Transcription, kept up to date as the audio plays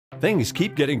Things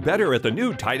keep getting better at the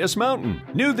new Titus Mountain.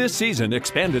 New this season,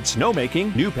 expanded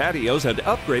snowmaking, new patios, and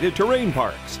upgraded terrain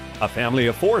parks. A family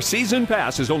of 4 season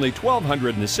pass is only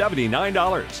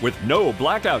 $1,279 with no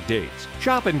blackout dates.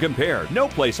 Shop and compare. No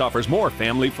place offers more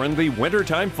family-friendly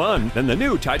wintertime fun than the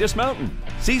new Titus Mountain.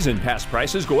 Season pass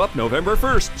prices go up November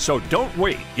 1st, so don't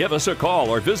wait. Give us a call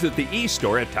or visit the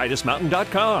e-store at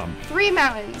titusmountain.com. 3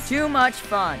 mountains. Too much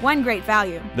fun. One great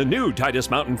value. The new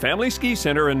Titus Mountain Family Ski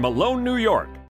Center in Malone, New York.